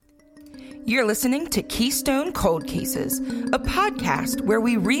You're listening to Keystone Cold Cases, a podcast where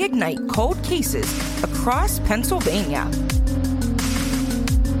we reignite cold cases across Pennsylvania.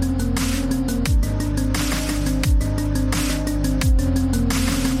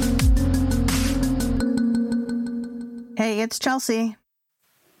 Hey, it's Chelsea.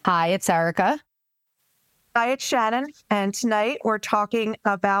 Hi, it's Ericka. Hi, it's Shannon. And tonight we're talking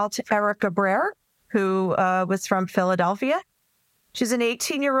about Ericka Brair, who was from Philadelphia. She's an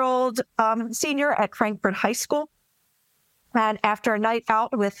 18-year-old senior at Frankfort High School. And after a night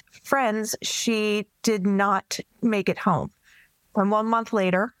out with friends, she did not make it home. And 1 month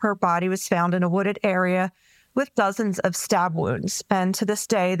later, her body was found in a wooded area with dozens of stab wounds. And to this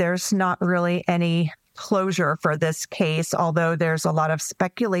day, there's not really any closure for this case, although there's a lot of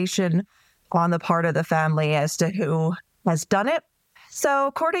speculation on the part of the family as to who has done it. So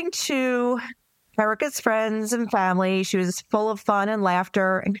according to Ericka's friends and family, she was full of fun and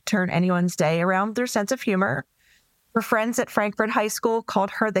laughter and could turn anyone's day around with her sense of humor. Her friends at Frankfort High School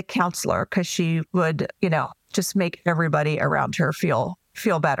called her the counselor because she would, just make everybody around her feel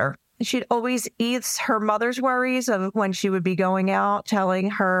better. She'd always ease her mother's worries of when she would be going out,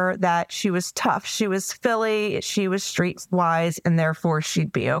 telling her that she was tough, she was Philly, she was streetwise, and therefore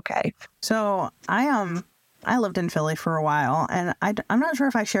she'd be okay. So I lived in Philly for a while, and I'm not sure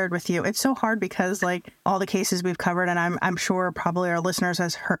if I shared with you. It's so hard because all the cases we've covered, and I'm sure probably our listeners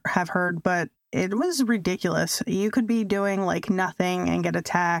have heard, but it was ridiculous. You could be doing nothing and get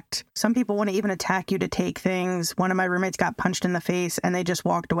attacked. Some people wouldn't even attack you to take things. One of my roommates got punched in the face and they just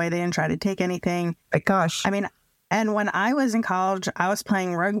walked away. They didn't try to take anything. My gosh. And when I was in college, I was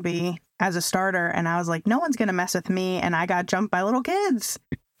playing rugby as a starter, and I was like, no one's going to mess with me. And I got jumped by little kids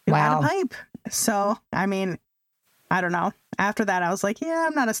who had a pipe. So, I don't know. After that, I was like, yeah,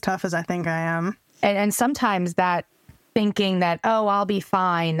 I'm not as tough as I think I am. And sometimes that thinking that, I'll be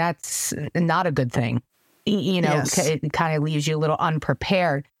fine, that's not a good thing. Yes. It kind of leaves you a little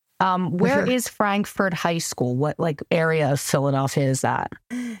unprepared. Where is Frankfort High School? What area of Philadelphia is that?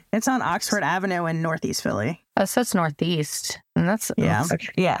 It's on Oxford Avenue in Northeast Philly. Oh, so it's Northeast. And that's yeah.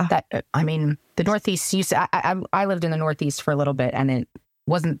 The Northeast I lived in the Northeast for a little bit, and it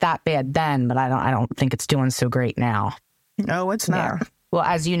wasn't that bad then, but I don't think it's doing so great now. No, it's not. Yeah. Well,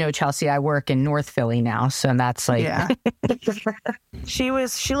 as you know, Chelsea, I work in North Philly now, so that's Yeah. She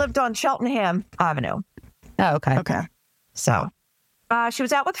lived on Cheltenham Avenue. Oh, okay. Okay. So she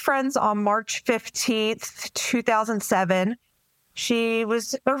was out with friends on March 15th, 2007. She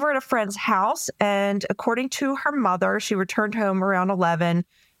was over at a friend's house, and according to her mother, she returned home around 11,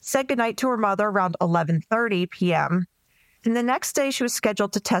 said goodnight to her mother around 11:30 p.m. And the next day, she was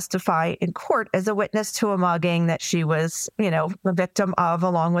scheduled to testify in court as a witness to a mugging that she was, a victim of,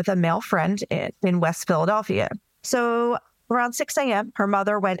 along with a male friend in West Philadelphia. So around 6 a.m., her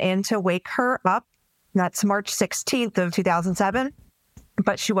mother went in to wake her up. That's March 16th of 2007,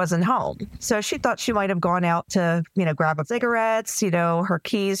 but she wasn't home. So she thought she might have gone out to, grab a cigarettes, her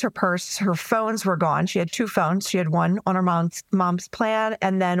keys, her purse, her phones were gone. She had two phones. She had one on her mom's plan,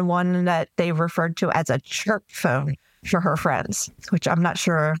 and then one that they referred to as a chirp phone for her friends, which I'm not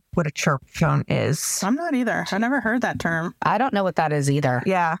sure what a chirp phone is. I'm not either. I never heard that term. I don't know what that is either.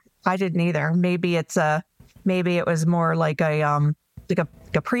 Yeah, I didn't either. Maybe it was more like a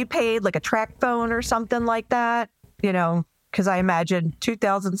prepaid, like a track phone or something like that, because I imagine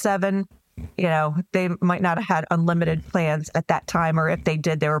 2007, they might not have had unlimited plans at that time, or if they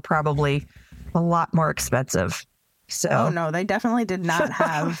did, they were probably a lot more expensive. So. Oh, no, they definitely did not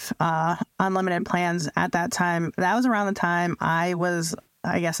have unlimited plans at that time. That was around the time I was,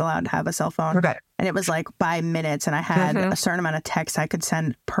 I guess, allowed to have a cell phone. Okay. And it was by minutes, and I had a certain amount of texts I could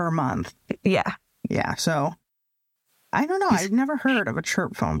send per month. Yeah. Yeah. So I don't know. I've never heard of a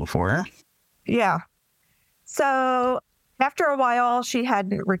chirp phone before. Yeah. So after a while, she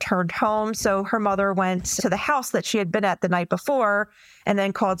hadn't returned home. So her mother went to the house that she had been at the night before and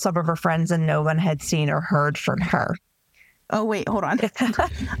then called some of her friends, and no one had seen or heard from her. Oh, wait, hold on.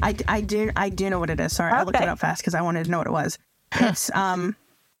 I do know what it is. Sorry, okay. I looked it up fast because I wanted to know what it was. It's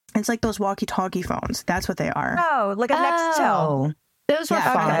like those walkie-talkie phones. That's what they are. Oh, like a Nextel. Those were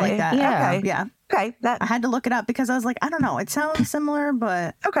fun. Like that. Yeah. Okay. Yeah. Okay. I had to look it up because I was like, I don't know. It sounds similar,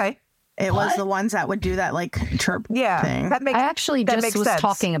 but okay. It was the ones that would do that chirp thing. I actually just was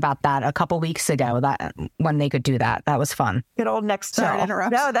talking about that a couple weeks ago, that when they could do that. That was fun. Good old Nextel. Sorry to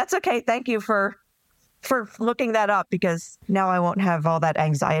interrupt. No, that's okay. Thank you for looking that up, because now I won't have all that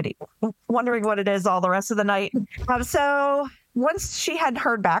anxiety wondering what it is all the rest of the night. So once she hadn't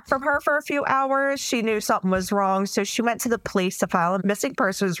heard back from her for a few hours, she knew something was wrong. So she went to the police to file a missing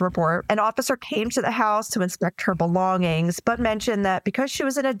persons report. An officer came to the house to inspect her belongings, but mentioned that because she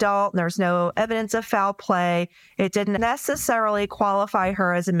was an adult and there was no evidence of foul play, it didn't necessarily qualify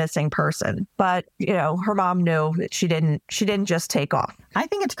her as a missing person. But, her mom knew that she didn't just take off. I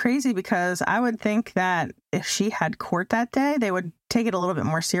think it's crazy because I would think that if she had court that day, they would take it a little bit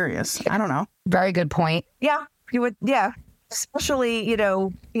more serious. I don't know. Very good point. Yeah, you would. Yeah. Especially,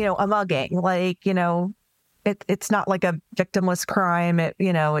 a mugging, it's not like a victimless crime. It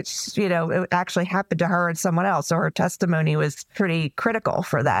actually happened to her and someone else. So her testimony was pretty critical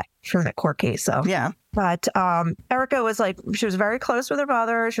for that court case. So, yeah. But Ericka was she was very close with her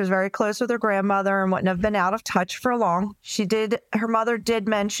mother. She was very close with her grandmother and wouldn't have been out of touch for long. Her mother did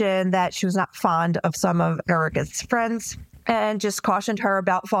mention that she was not fond of some of Ericka's friends, and just cautioned her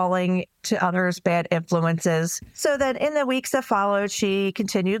about falling to others' bad influences. So then in the weeks that followed, she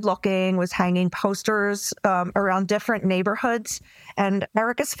continued looking, was hanging posters around different neighborhoods. And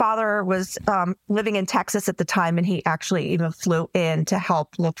Ericka's father was living in Texas at the time, and he actually even flew in to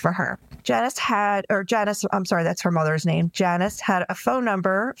help look for her. Janice, that's her mother's name. Janice had a phone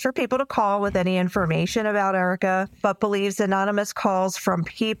number for people to call with any information about Ericka, but believes anonymous calls from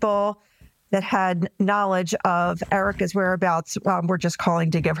people that had knowledge of Ericka's whereabouts were just calling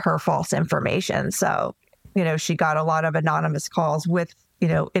to give her false information. So, she got a lot of anonymous calls with,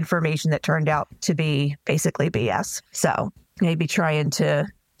 information that turned out to be basically BS. So maybe trying to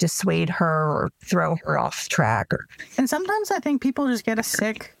dissuade her or throw her off track. And sometimes I think people just get a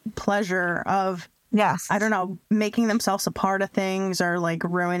sick pleasure of, yes, I don't know, making themselves a part of things or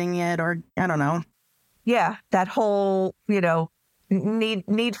ruining it, or I don't know. Yeah, that whole,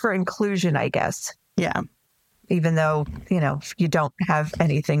 need for inclusion, I guess. Yeah. Even though, you don't have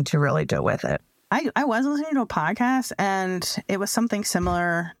anything to really do with it. I was listening to a podcast and it was something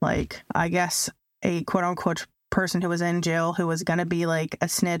similar, I guess a quote unquote person who was in jail who was going to be a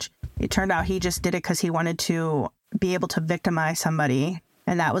snitch. It turned out he just did it because he wanted to be able to victimize somebody.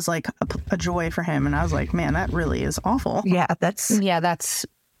 And that was a joy for him. And I was like, man, that really is awful. Yeah, that's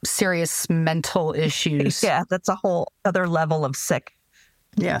serious mental issues. Yeah, that's a whole other level of sick.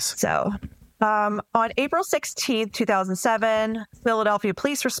 Yes. So on April 16th, 2007, Philadelphia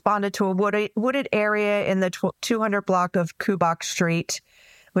police responded to a wooded area in the 200 block of Kubach Street,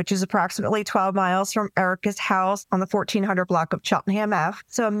 which is approximately 12 miles from Ericka's house on the 1400 block of Cheltenham Ave.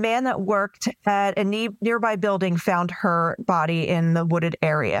 So a man that worked at a nearby building found her body in the wooded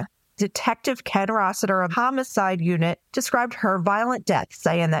area. Detective Ken Rossiter of Homicide Unit described her violent death,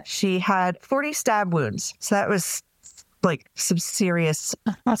 saying that she had 40 stab wounds. So that was some serious...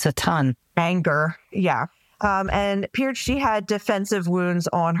 That's a ton. Anger. Yeah. And appeared she had defensive wounds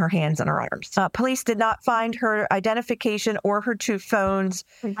on her hands and her arms. Police did not find her identification or her two phones.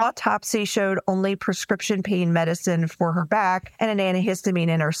 Autopsy showed only prescription pain medicine for her back and an antihistamine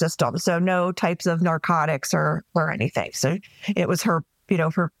in her system. So no types of narcotics or anything. So it was her,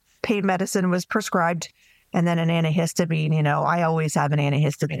 her pain medicine was prescribed, and then an antihistamine. I always have an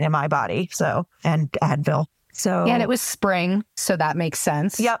antihistamine in my body, and Advil. So yeah, and it was spring, so that makes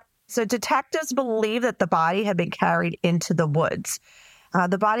sense. Yep. So detectives believe that the body had been carried into the woods.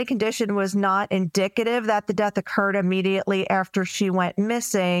 The body condition was not indicative that the death occurred immediately after she went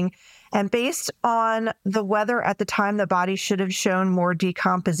missing. And based on the weather at the time, the body should have shown more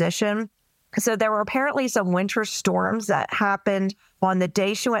decomposition. So there were apparently some winter storms that happened on the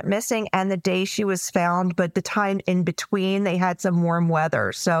day she went missing and the day she was found. But the time in between, they had some warm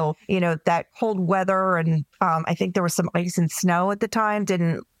weather. So, that cold weather and I think there was some ice and snow at the time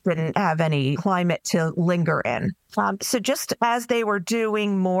didn't have any climate to linger in. So just as they were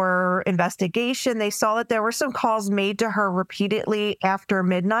doing more investigation, they saw that there were some calls made to her repeatedly after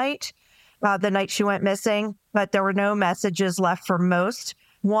midnight, the night she went missing, but there were no messages left for most.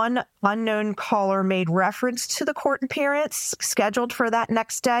 One unknown caller made reference to the court appearance scheduled for that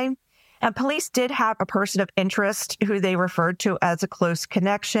next day. And police did have a person of interest who they referred to as a close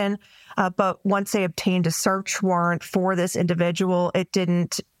connection. But once they obtained a search warrant for this individual, it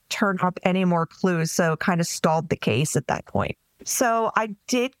didn't turn up any more clues. So it kind of stalled the case at that point. So I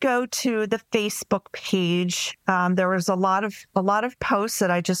did go to the Facebook page. There was a lot of posts that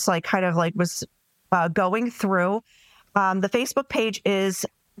I just was going through. The Facebook page is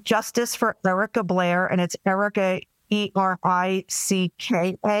Justice for Ericka Brair, and it's Ericka, Ericka.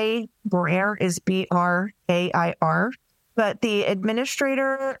 Brair is Brair. But the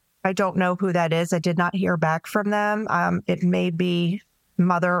administrator, I don't know who that is. I did not hear back from them. It may be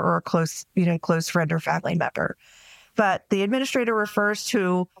mother or a close friend or family member. But the administrator refers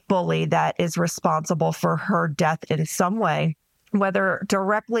to a bully that is responsible for her death in some way. whether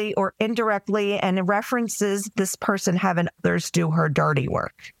directly or indirectly, and it references this person having others do her dirty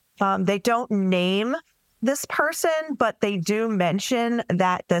work. They don't name this person, but they do mention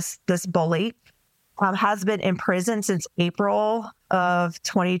that this bully has been in prison since April of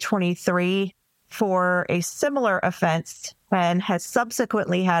 2023 for a similar offense and has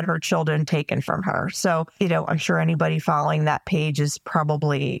subsequently had her children taken from her. So, I'm sure anybody following that page is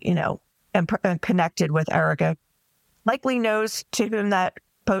probably, connected with Ericka, likely knows to whom that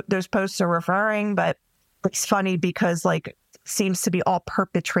those posts are referring. But it's funny because seems to be all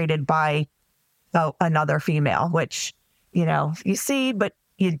perpetrated by another female, which, you see, but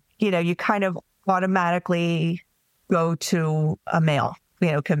you kind of automatically go to a male,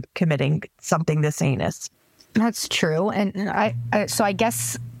 committing something this heinous. That's true. And so I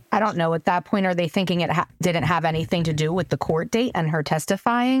guess, I don't know, at that point, are they thinking it didn't have anything to do with the court date and her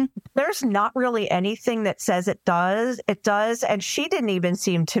testifying? There's not really anything that says it does. It does. And she didn't even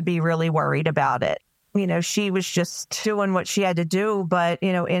seem to be really worried about it. She was just doing what she had to do. But,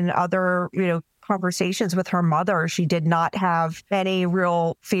 in other, conversations with her mother, she did not have any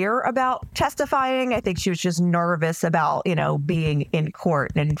real fear about testifying. I think she was just nervous about, being in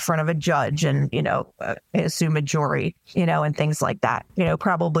court and in front of a judge and, I assume a jury, and things like that,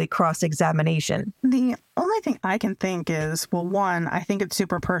 probably cross-examination. The only thing I can think is, well, one, I think it's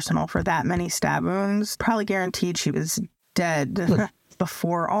super personal for that many stab wounds. Probably guaranteed she was dead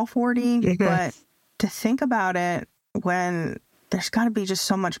before all 40. But to think about it, when there's got to be just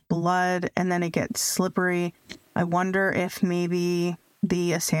so much blood and then it gets slippery. I wonder if maybe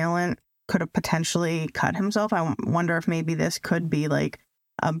the assailant could have potentially cut himself. I wonder if maybe this could be like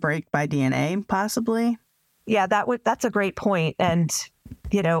a break by DNA, possibly. Yeah, that's a great point. And,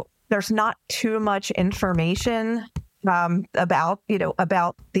 there's not too much information about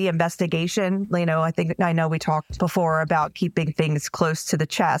the investigation. I know we talked before about keeping things close to the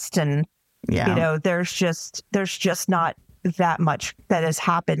chest, and, there's just not that much that has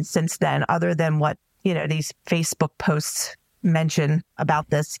happened since then, other than what, these Facebook posts mention about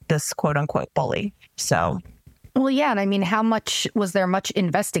this quote unquote bully. So, well, yeah. And I mean, was there much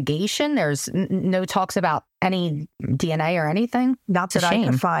investigation? There's no talks about any DNA or anything? Not that I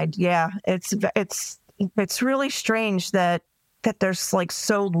could find. Yeah. It's really strange that there's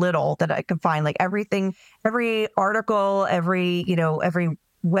so little that I can find. Everything, every article, every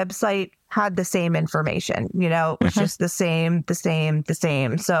website had the same information, it was just the same.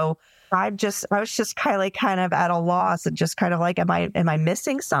 So I was just kind of at a loss and just kind of am I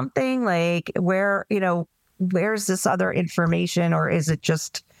missing something? Where's this other information? Or is it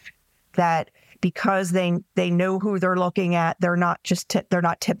just that because they know who they're looking at, they're not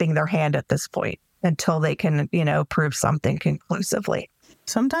tipping their hand at this point until they can, prove something conclusively.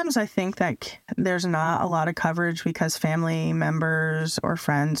 Sometimes I think that there's not a lot of coverage because family members or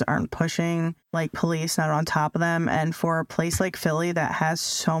friends aren't pushing, police not on top of them. And for a place like Philly that has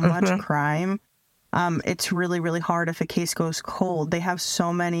so much crime, it's really, really hard if a case goes cold. They have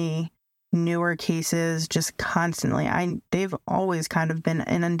so many newer cases just constantly. They've always kind of been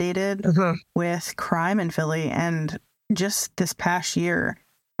inundated with crime in Philly. And just this past year,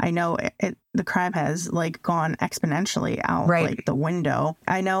 I know the crime has gone exponentially out the window.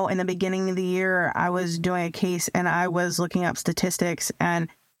 I know in the beginning of the year, I was doing a case and I was looking up statistics, and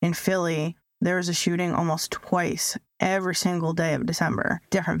in Philly, there was a shooting almost twice every single day of December,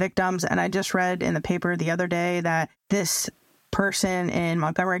 different victims. And I just read in the paper the other day that this person in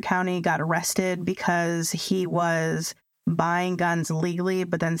Montgomery County got arrested because he was buying guns legally,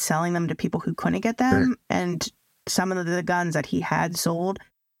 but then selling them to people who couldn't get them. And some of the guns that he had sold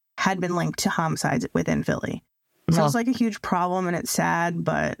had been linked to homicides within Philly. So it's a huge problem, and it's sad,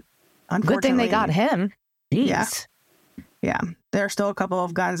 but unfortunately... Good thing they got him. Jeez. Yeah. There are still a couple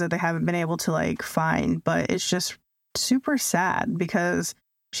of guns that they haven't been able to find, but it's just super sad because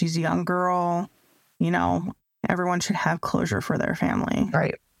she's a young girl, everyone should have closure for their family.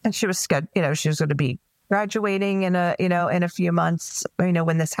 Right. And she was scheduled, she was going to be graduating in a few months,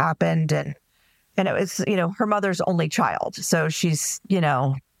 when this happened. And it was, her mother's only child. So she's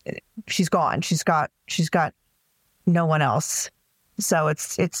gone. She's got no one else. So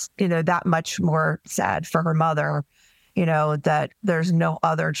it's that much more sad for her mother, that there's no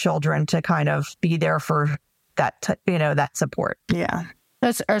other children to kind of be there for that, that support. Yeah.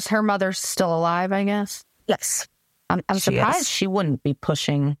 Is her mother still alive, I guess? Yes. I'm surprised she wouldn't be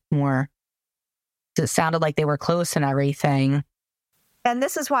pushing more. It sounded like they were close and everything. And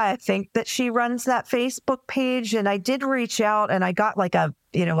this is why I think that she runs that Facebook page. And I did reach out and I got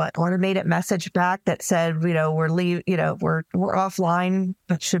automated message back that said, we're offline,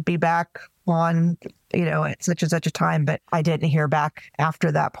 but should be back on, at such and such a time. But I didn't hear back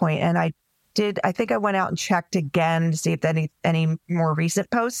after that point. And I think I went out and checked again to see if any more recent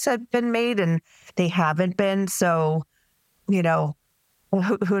posts had been made, and they haven't been. So,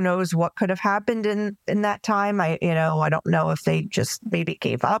 who knows what could have happened in that time. I don't know if they just maybe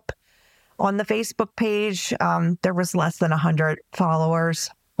gave up on the Facebook page. There was less than 100 followers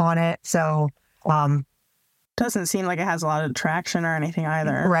on it. So, doesn't seem like it has a lot of traction or anything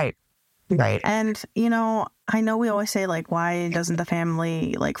either. Right. And, I know we always say, like, why doesn't the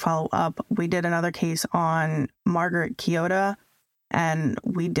family, like, follow up? We did another case on Margaret Kyoto, and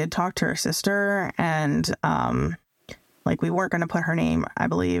we did talk to her sister, and, we weren't going to put her name, I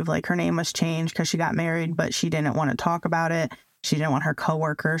believe. Like, her name was changed because she got married, but she didn't want to talk about it. She didn't want her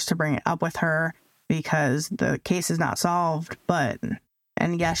coworkers to bring it up with her because the case is not solved. And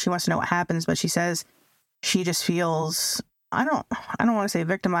yeah, she wants to know what happens, but she says she just feels, I don't want to say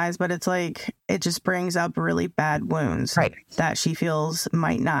victimized, but it's like, it just brings up really bad wounds that she feels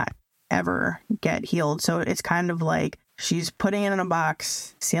might not ever get healed. So it's kind of like she's putting it in a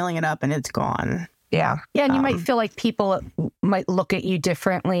box, sealing it up, and it's gone. Yeah. Yeah. And you might feel like people might look at you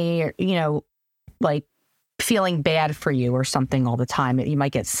differently, or, like feeling bad for you or something all the time. You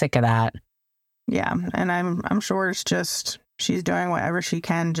might get sick of that. Yeah. And I'm sure it's just, she's doing whatever she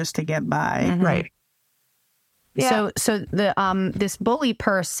can just to get by. Mm-hmm. Right. Yeah. So the this bully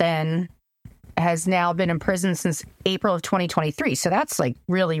person has now been in prison since April of 2023. So that's like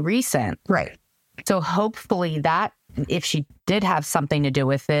really recent. Right. So hopefully that, if she did have something to do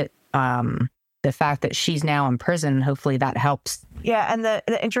with it, the fact that she's now in prison, hopefully that helps. Yeah. And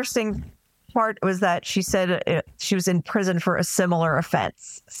the interesting part was that she said she was in prison for a similar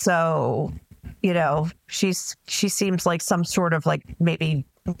offense. So, she seems like some sort of like maybe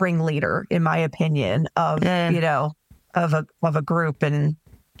ringleader, in my opinion, of a group, and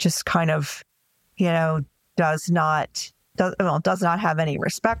just kind of, does not have any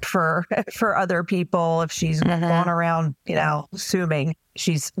respect for other people. If she's going around, assuming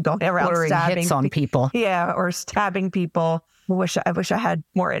she's going around stabbing hits on people. Yeah, or stabbing people. I wish I had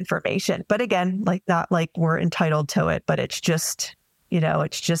more information. But again, like, not like we're entitled to it, but it's just,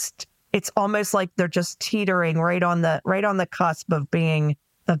 it's almost like they're just teetering right on the cusp of being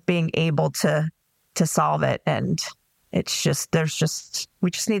able to solve it. And it's just,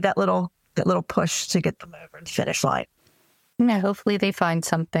 we just need that little push to get them over the finish line. Yeah, hopefully they find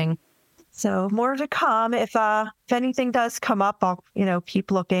something. So more to come. If anything does come up, I'll,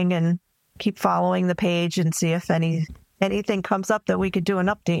 keep looking and keep following the page and see if anything comes up that we could do an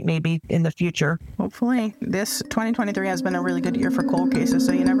update maybe in the future. Hopefully. This 2023 has been a really good year for cold cases,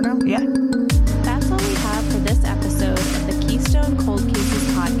 so you never know. Yeah. That's all we have for this episode of the Keystone Cold Cases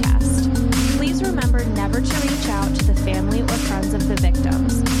podcast. Please remember never to reach out to the family or friends of the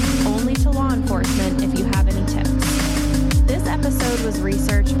victims, only to law enforcement if you have any tips. This episode was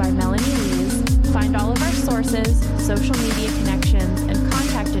researched by Melanie Lees. Find all of our sources, social media connections, and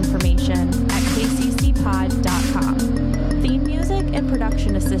contact information at kccpod.com. Theme music and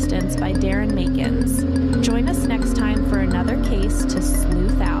production assistance by Darren Makins. Join us next time for another